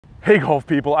Hey golf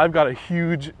people, I've got a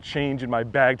huge change in my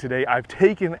bag today. I've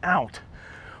taken out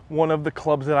one of the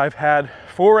clubs that I've had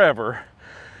forever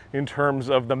in terms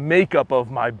of the makeup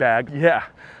of my bag. Yeah,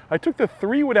 I took the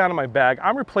 3-wood out of my bag.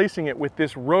 I'm replacing it with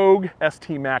this Rogue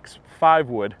ST Max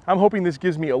 5-wood. I'm hoping this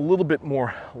gives me a little bit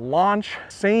more launch,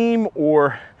 same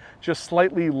or just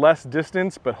slightly less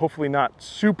distance, but hopefully not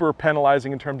super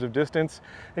penalizing in terms of distance,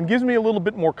 and gives me a little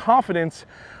bit more confidence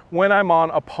when I'm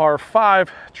on a par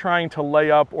 5 trying to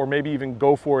lay up or maybe even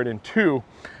go for it in 2.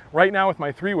 Right now with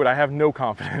my 3-wood, I have no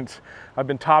confidence. I've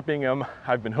been topping them,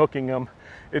 I've been hooking them.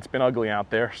 It's been ugly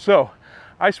out there. So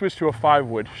I switched to a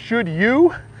 5-wood. Should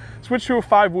you switch to a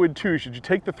 5-wood too? Should you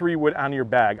take the 3-wood out of your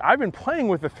bag? I've been playing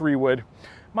with the 3-wood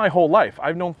my whole life.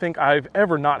 I don't think I've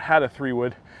ever not had a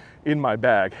 3-wood in my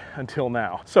bag until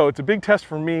now. So it's a big test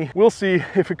for me. We'll see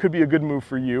if it could be a good move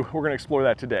for you. We're gonna explore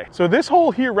that today. So this hole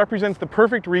here represents the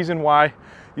perfect reason why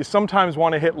you sometimes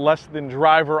wanna hit less than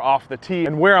driver off the tee,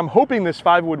 and where I'm hoping this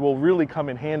 5-wood will really come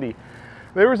in handy.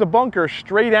 There is a bunker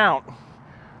straight out,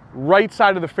 right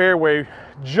side of the fairway,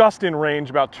 just in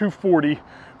range, about 240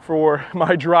 for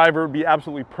my driver, would be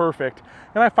absolutely perfect.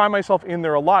 And I find myself in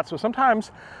there a lot. So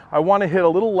sometimes I want to hit a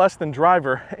little less than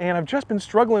driver, and I've just been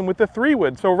struggling with the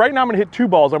 3-wood. So right now I'm gonna hit 2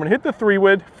 balls. I'm gonna hit the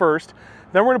 3-wood first,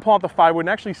 then we're gonna pull out the 5-wood and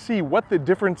actually see what the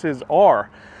differences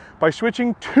are. By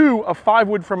switching to a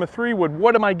 5-wood from a 3-wood,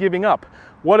 what am I giving up?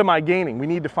 What am I gaining? We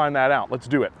need to find that out. Let's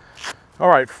do it. All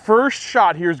right, first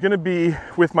shot here is gonna be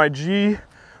with my G425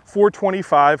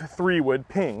 3-wood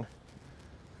Ping.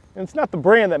 And it's not the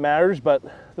brand that matters, but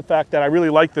the fact that I really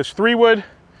like this 3-wood.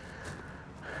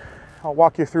 I'll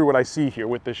walk you through what I see here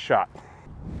with this shot.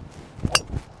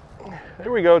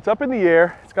 There we go, it's up in the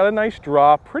air. It's got a nice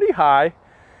draw, pretty high.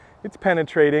 It's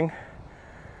penetrating.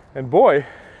 And boy,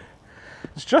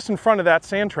 it's just in front of that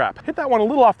sand trap. Hit that one a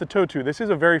little off the toe too. This is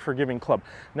a very forgiving club.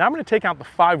 Now I'm gonna take out the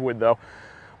 5-wood though.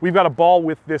 We've got a ball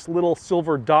with this little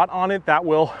silver dot on it. That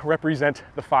will represent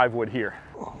the 5-wood here.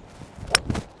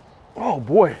 Oh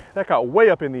boy, that got way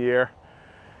up in the air.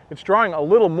 It's drawing a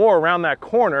little more around that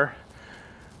corner.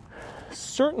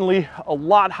 Certainly a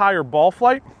lot higher ball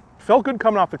flight. Felt good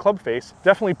coming off the club face.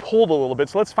 Definitely pulled a little bit.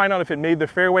 So let's find out if it made the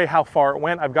fairway, how far it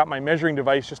went. I've got my measuring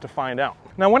device just to find out.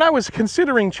 Now, when I was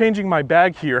considering changing my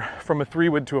bag here from a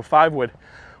 3-wood to a 5-wood,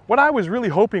 what I was really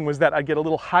hoping was that I'd get a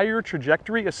little higher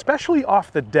trajectory, especially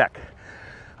off the deck.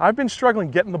 I've been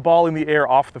struggling getting the ball in the air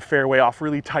off the fairway, off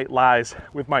really tight lies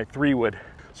with my 3-wood.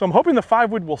 So I'm hoping the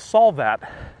 5-wood will solve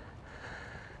that.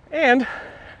 And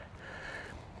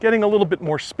getting a little bit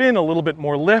more spin, a little bit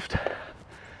more lift.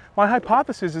 My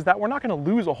hypothesis is that we're not going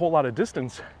to lose a whole lot of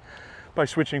distance by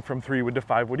switching from 3-wood to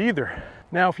 5-wood either.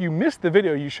 Now, if you missed the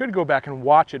video, you should go back and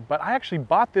watch it, but I actually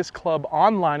bought this club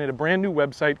online at a brand new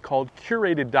website called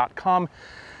Curated.com.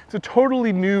 It's a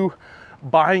totally new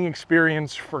buying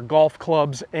experience for golf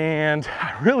clubs, and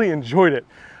I really enjoyed it.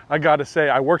 I gotta say,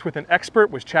 I worked with an expert,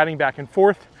 was chatting back and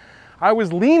forth. I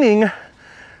was leaning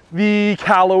the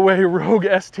Callaway Rogue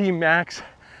ST Max,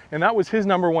 and that was his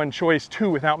 #1 choice too,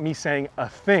 without me saying a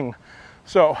thing.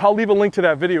 So I'll leave a link to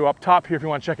that video up top here if you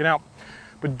want to check it out.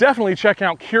 But definitely check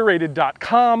out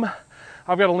Curated.com.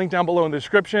 I've got a link down below in the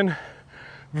description.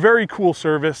 Very cool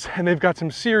service, and they've got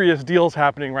some serious deals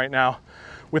happening right now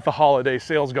with the holiday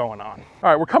sales going on. All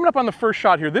right, we're coming up on the first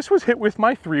shot here. This was hit with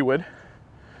my 3-wood.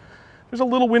 There's a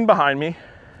little wind behind me.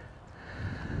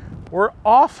 We're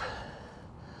off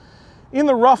in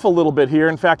the rough a little bit here.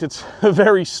 In fact, it's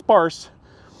very sparse.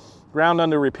 Ground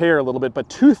under repair a little bit, but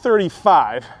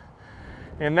 235.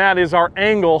 And that is our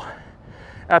angle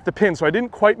at the pin. So I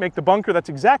didn't quite make the bunker. That's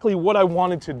exactly what I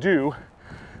wanted to do,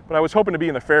 but I was hoping to be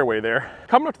in the fairway there.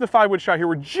 Coming up to the 5-wood shot here,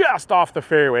 we're just off the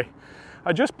fairway.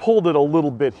 I just pulled it a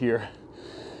little bit here.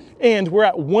 And we're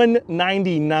at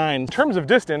 199. In terms of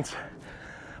distance,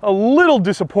 a little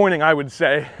disappointing, I would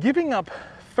say. Giving up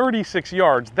 36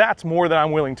 yards, that's more than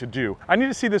I'm willing to do. I need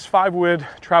to see this 5-wood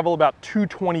travel about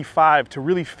 225 to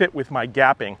really fit with my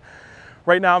gapping.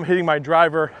 Right now I'm hitting my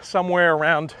driver somewhere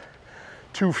around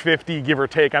 250, give or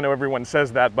take. I know everyone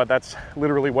says that, but that's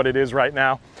literally what it is right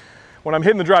now. When I'm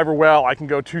hitting the driver well, I can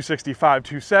go 265,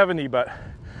 270, but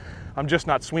I'm just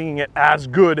not swinging it as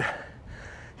good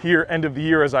here end of the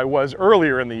year as I was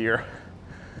earlier in the year.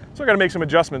 So I gotta make some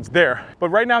adjustments there. But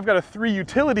right now I've got a 3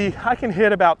 utility. I can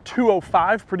hit about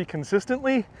 205 pretty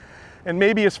consistently, and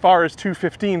maybe as far as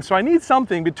 215. So I need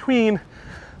something between,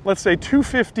 let's say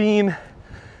 215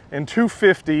 and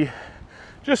 250,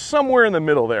 just somewhere in the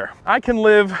middle there. I can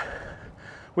live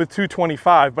with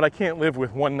 225, but I can't live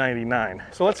with 199.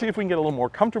 So let's see if we can get a little more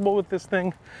comfortable with this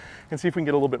thing and see if we can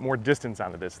get a little bit more distance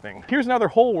out of this thing. Here's another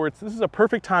hole where this is a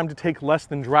perfect time to take less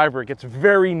than driver. It gets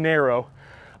very narrow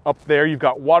up there. You've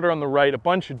got water on the right, a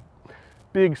bunch of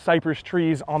big cypress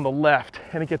trees on the left,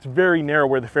 and it gets very narrow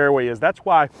where the fairway is. That's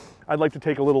why I'd like to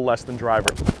take a little less than driver.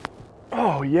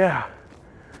 Oh yeah.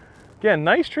 Again,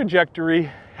 nice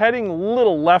trajectory, heading a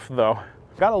little left though.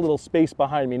 Got a little space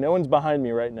behind me. No one's behind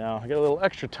me right now. I got a little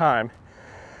extra time.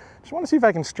 Just want to see if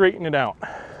I can straighten it out.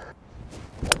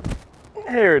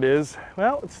 There it is.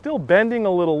 Well, it's still bending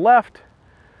a little left,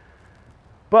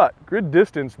 but good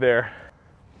distance there.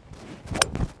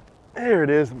 There it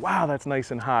is. Wow, that's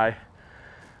nice and high.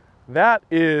 That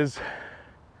is,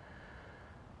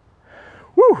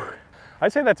 whew,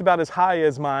 I'd say that's about as high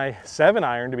as my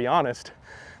 7-iron, to be honest.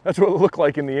 That's what it looked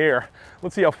like in the air.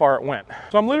 Let's see how far it went.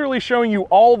 So I'm literally showing you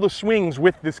all the swings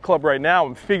with this club right now.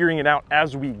 I'm figuring it out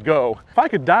as we go. If I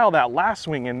could dial that last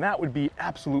swing in, that would be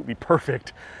absolutely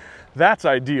perfect. That's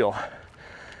ideal.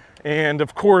 And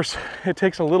of course, it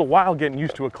takes a little while getting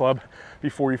used to a club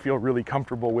before you feel really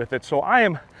comfortable with it. So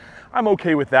I'm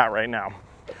okay with that right now.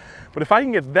 But if I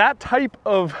can get that type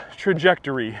of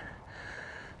trajectory,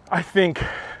 I think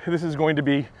this is going to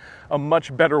be a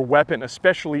much better weapon,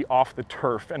 especially off the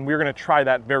turf. And we're gonna try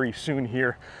that very soon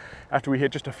here after we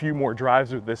hit just a few more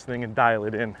drives with this thing and dial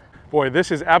it in. Boy,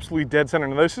 this is absolutely dead center.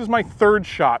 Now, this is my third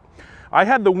shot. I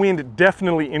had the wind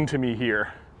definitely into me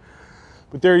here,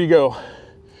 but there you go,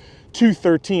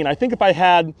 213. I think if I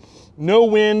had no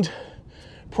wind,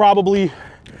 probably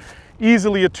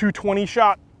easily a 220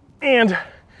 shot. And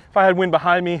if I had wind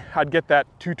behind me, I'd get that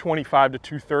 225 to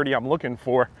 230 I'm looking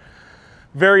for.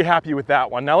 Very happy with that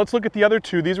one. Now let's look at the other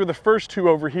two. These were the first two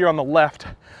over here on the left.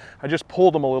 I just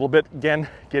pulled them a little bit. Again,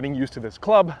 getting used to this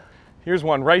club. Here's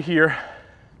one right here,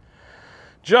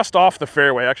 just off the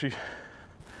fairway, actually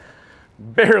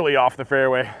barely off the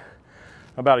fairway,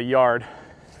 about a yard.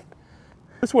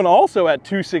 This one also at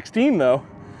 216 though,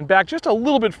 and back just a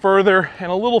little bit further and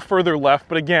a little further left,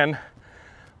 but again,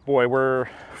 boy, we're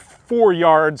 4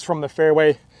 yards from the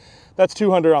fairway. That's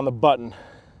 200 on the button.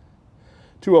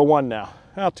 201 now.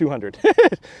 Well, 200.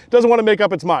 Doesn't want to make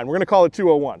up its mind. We're going to call it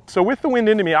 201. So with the wind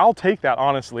into me, I'll take that,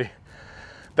 honestly.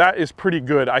 That is pretty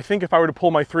good. I think if I were to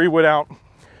pull my 3-wood out,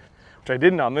 which I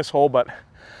didn't on this hole, but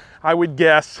I would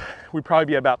guess we'd probably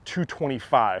be about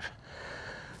 225.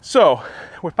 So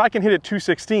if I can hit it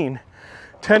 216,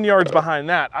 10 yards behind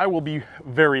that, I will be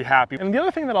very happy. And the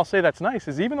other thing that I'll say that's nice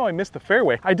is even though I missed the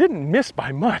fairway, I didn't miss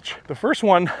by much. The first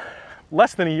one,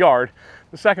 less than a yard.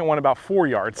 The second one about 4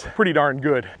 yards, pretty darn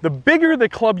good. The bigger the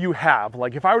club you have,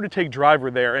 like if I were to take driver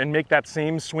there and make that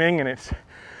same swing and it's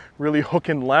really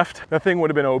hooking left, that thing would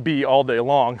have been OB all day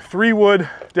long. 3-wood,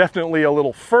 definitely a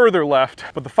little further left,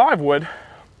 but the 5-wood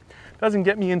doesn't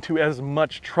get me into as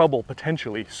much trouble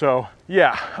potentially. So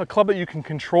yeah, a club that you can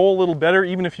control a little better,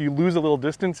 even if you lose a little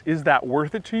distance, is that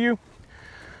worth it to you?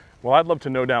 Well, I'd love to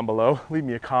know down below. Leave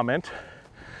me a comment.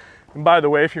 And by the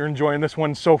way, if you're enjoying this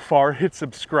one so far, hit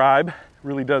subscribe.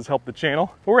 Really does help the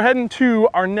channel. But we're heading to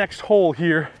our next hole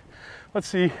here. Let's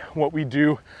see what we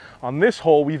do. On this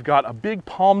hole, we've got a big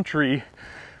palm tree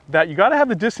that you gotta have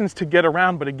the distance to get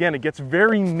around, but again, it gets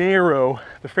very narrow.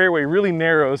 The fairway really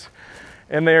narrows,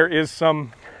 and there is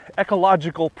some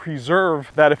ecological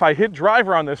preserve that if I hit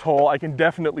driver on this hole, I can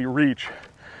definitely reach.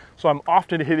 So I'm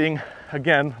often hitting,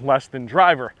 again, less than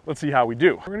driver. Let's see how we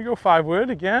do. We're gonna go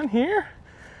 5-wood again here.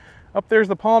 Up there's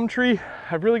the palm tree.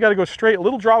 I've really got to go straight. A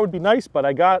little draw would be nice, but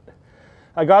I got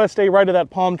to stay right to that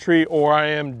palm tree or I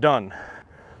am done.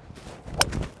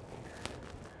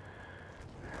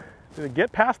 Did it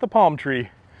get past the palm tree?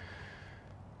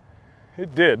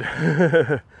 It did.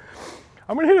 I'm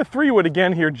going to hit a 3-wood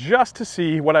again here just to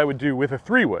see what I would do with a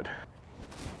 3-wood.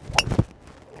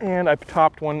 And I've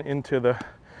topped one into the,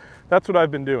 that's what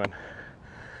I've been doing.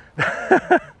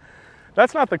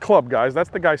 That's not the club, guys. That's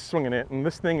the guy swinging it, and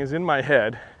this thing is in my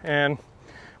head. And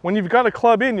when you've got a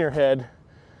club in your head,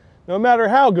 no matter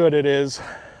how good it is,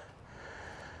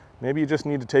 maybe you just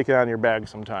need to take it out of your bag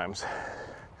sometimes.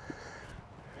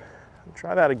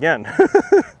 Try that again.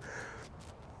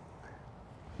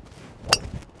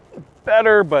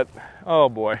 Better, but oh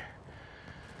boy.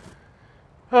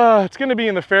 It's gonna be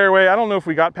in the fairway. I don't know if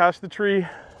we got past the tree,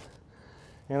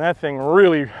 and that thing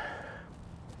really,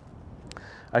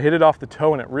 I hit it off the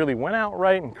toe and it really went out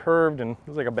right and curved and it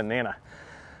was like a banana.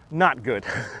 Not good.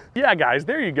 Yeah, guys,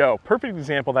 there you go. Perfect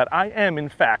example that I am, in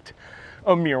fact,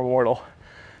 a mere mortal.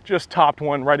 Just topped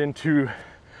one right into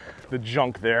the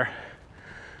junk there.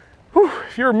 Whew,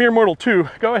 if you're a mere mortal too,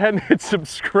 go ahead and hit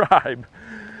subscribe.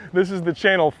 This is the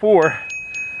channel for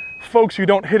folks who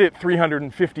don't hit it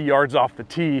 350 yards off the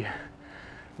tee.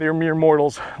 They're mere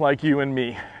mortals like you and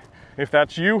me. If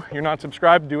that's you, you're not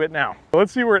subscribed, do it now.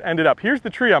 Let's see where it ended up. Here's the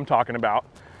tree I'm talking about.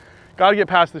 Got to get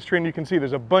past this tree, and you can see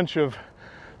there's a bunch of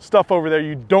stuff over there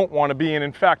you don't want to be in.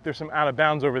 In fact, there's some out of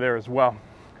bounds over there as well.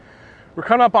 We're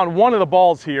coming up on one of the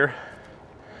balls here.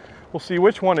 We'll see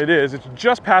which one it is. It's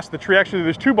just past the tree. Actually,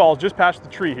 there's two balls just past the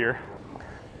tree here.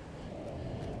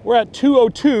 We're at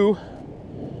 202.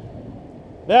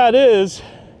 That is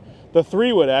the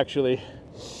 3-wood actually.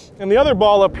 And the other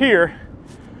ball up here,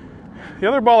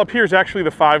 is actually the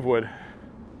 5-wood.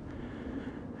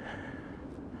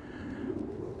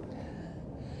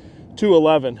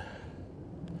 .211.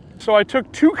 So I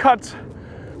took 2 cuts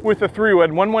with the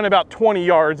 3-wood. One went about 20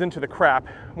 yards into the crap.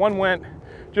 One went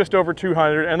just over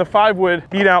 200, and the 5-wood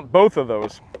beat out both of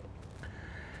those.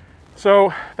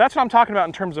 So that's what I'm talking about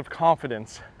in terms of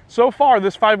confidence. So far,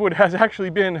 this 5-wood has actually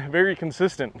been very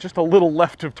consistent, just a little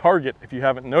left of target, if you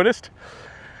haven't noticed.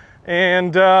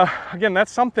 And again,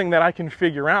 that's something that I can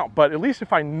figure out, but at least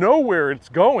if I know where it's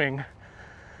going,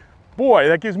 boy,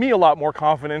 that gives me a lot more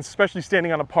confidence, especially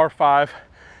standing on a par 5,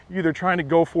 either trying to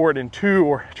go for it in 2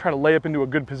 or try to lay up into a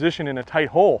good position in a tight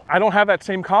hole. I don't have that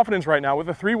same confidence right now with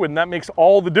a 3-wood, and that makes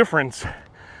all the difference.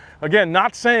 Again,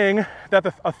 not saying that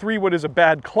a 3-wood is a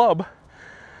bad club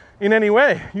in any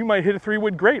way. You might hit a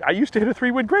 3-wood great. I used to hit a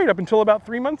 3-wood great up until about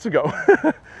 3 months ago.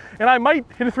 And I might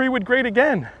hit a 3-wood great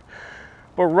again.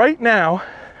 But right now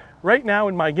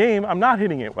in my game, I'm not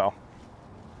hitting it well.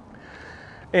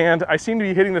 And I seem to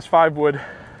be hitting this 5-wood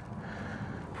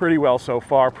pretty well so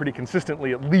far, pretty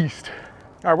consistently at least.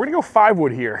 All right, we're gonna go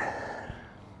 5-wood here.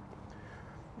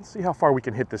 Let's see how far we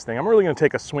can hit this thing. I'm really gonna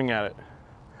take a swing at it.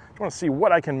 I wanna see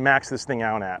what I can max this thing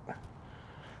out at.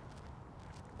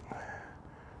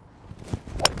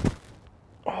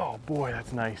 Oh boy,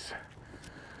 that's nice.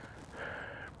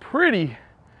 Pretty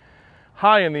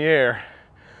high in the air.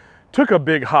 Took a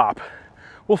big hop.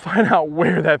 We'll find out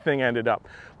where that thing ended up.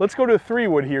 Let's go to a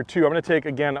 3-wood here too. I'm gonna take,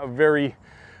 again, a very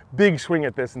big swing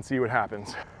at this and see what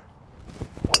happens.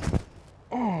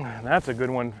 That's a good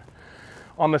one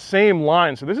on the same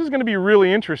line. So this is gonna be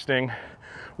really interesting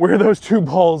where those 2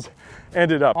 balls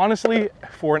ended up. Honestly,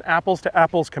 for an apples to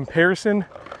apples comparison,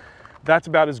 that's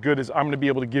about as good as I'm gonna be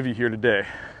able to give you here today.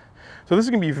 So this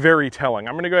is gonna be very telling.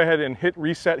 I'm gonna go ahead and hit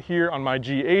reset here on my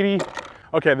G80.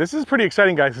 Okay, this is pretty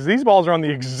exciting, guys, because these balls are on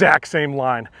the exact same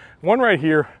line. One right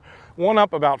here, one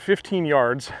up about 15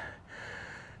 yards.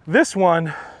 This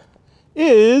one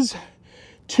is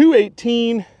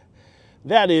 218.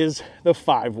 That is the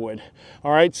 5-wood.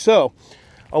 All right, so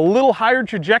a little higher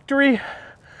trajectory,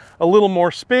 a little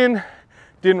more spin,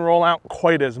 didn't roll out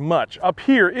quite as much. Up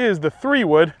here is the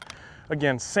 3-wood.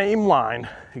 Again, same line,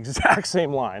 exact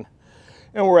same line.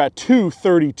 And we're at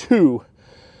 232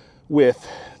 with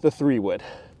the 3-wood.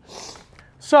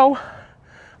 So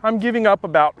I'm giving up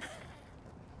about,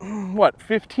 what,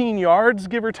 15 yards,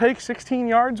 give or take, 16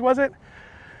 yards was it?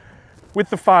 With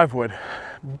the 5-wood.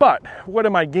 But what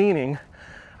am I gaining?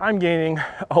 I'm gaining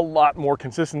a lot more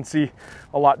consistency,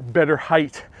 a lot better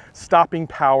height, stopping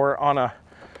power on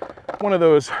one of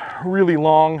those really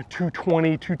long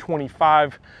 220,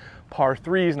 225 par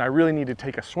 3s, and I really need to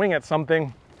take a swing at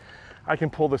something. I can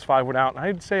pull this 5-wood out, and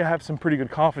I'd say I have some pretty good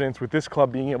confidence with this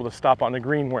club being able to stop on the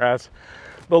green, whereas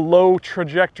the low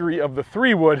trajectory of the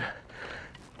 3-wood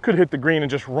could hit the green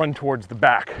and just run towards the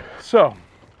back. So,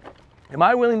 am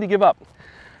I willing to give up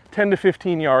 10 to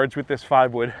 15 yards with this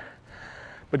 5-wood,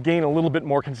 but gain a little bit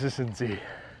more consistency?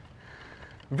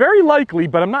 Very likely,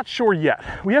 but I'm not sure yet.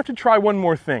 We have to try one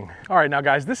more thing. All right, now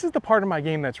guys, this is the part of my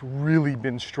game that's really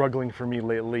been struggling for me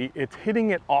lately. It's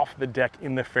hitting it off the deck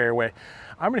in the fairway.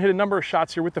 I'm gonna hit a number of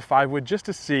shots here with the 5-wood just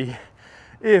to see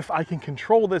if I can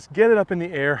control this, get it up in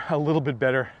the air a little bit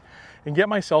better, and get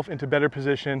myself into better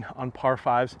position on par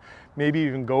 5s, maybe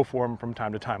even go for them from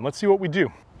time to time. Let's see what we do.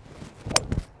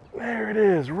 There it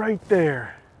is, right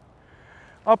there.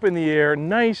 Up in the air,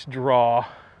 nice draw.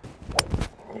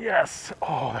 Yes,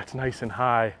 oh, that's nice and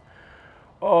high.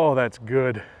 Oh, that's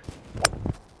good.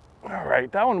 All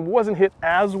right, that one wasn't hit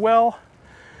as well.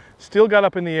 Still got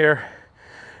up in the air,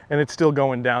 and it's still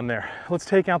going down there. Let's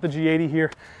take out the G80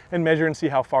 here and measure and see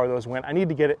how far those went. I need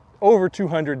to get it over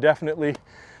 200, definitely.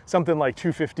 Something like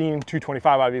 215,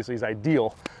 225 obviously is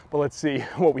ideal, but let's see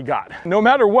what we got. No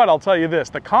matter what, I'll tell you this,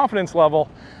 the confidence level,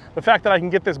 the fact that I can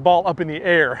get this ball up in the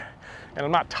air and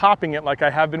I'm not topping it like I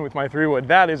have been with my 3-wood,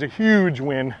 that is a huge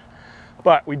win,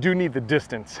 but we do need the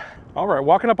distance. All right,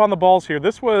 walking up on the balls here.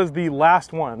 This was the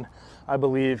last one, I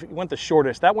believe. It went the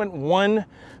shortest. That went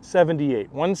 178,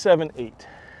 178.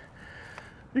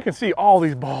 You can see all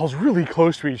these balls really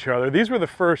close to each other. These were the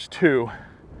first 2.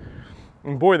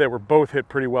 And boy, they were both hit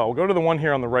pretty well. We'll go to the one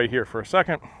here on the right here for a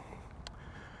second.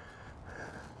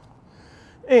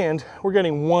 And we're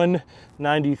getting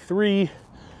 193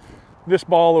 This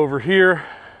ball over here,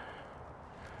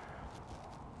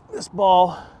 this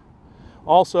ball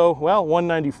also, well,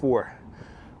 194,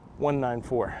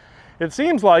 194. It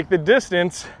seems like the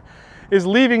distance is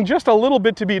leaving just a little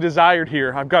bit to be desired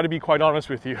here. I've got to be quite honest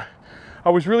with you. I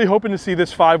was really hoping to see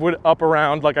this 5-wood up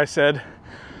around, like I said,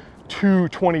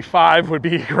 225 would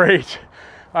be great.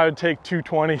 I would take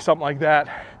 220, something like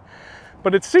that.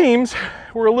 But it seems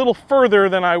we're a little further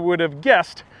than I would have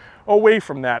guessed away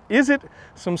from that. Is it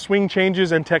some swing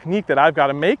changes and technique that I've got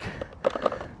to make?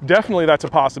 Definitely that's a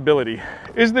possibility.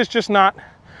 Is this just not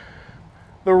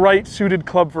the right suited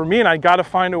club for me and I got to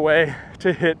find a way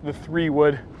to hit the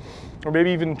 3-wood or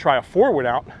maybe even try a 4-wood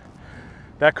out?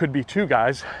 That could be too,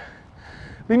 guys.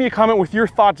 Leave me a comment with your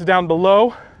thoughts down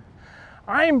below.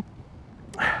 I'm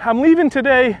leaving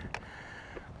today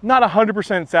not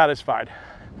 100% satisfied.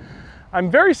 I'm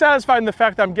very satisfied in the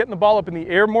fact that I'm getting the ball up in the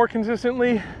air more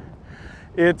consistently.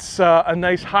 It's a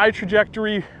nice high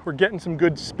trajectory. We're getting some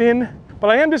good spin, but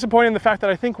I am disappointed in the fact that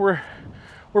I think we're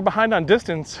behind on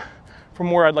distance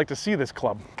from where I'd like to see this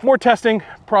club. More testing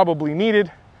probably needed.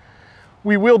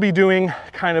 We will be doing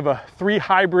kind of a 3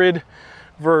 hybrid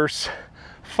versus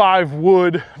 5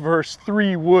 wood versus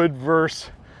 3 wood versus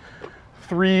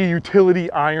 3 utility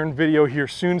iron video here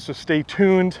soon, so stay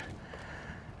tuned.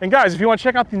 And guys, if you want to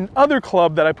check out the other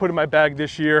club that I put in my bag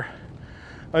this year,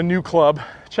 a new club,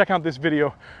 check out this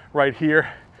video right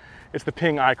here. It's the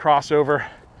Ping Eye Crossover.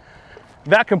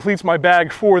 That completes my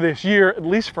bag for this year, at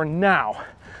least for now.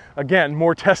 Again,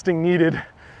 more testing needed.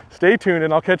 Stay tuned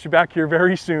and I'll catch you back here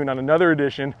very soon on another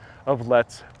edition of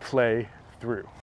Let's Play Through.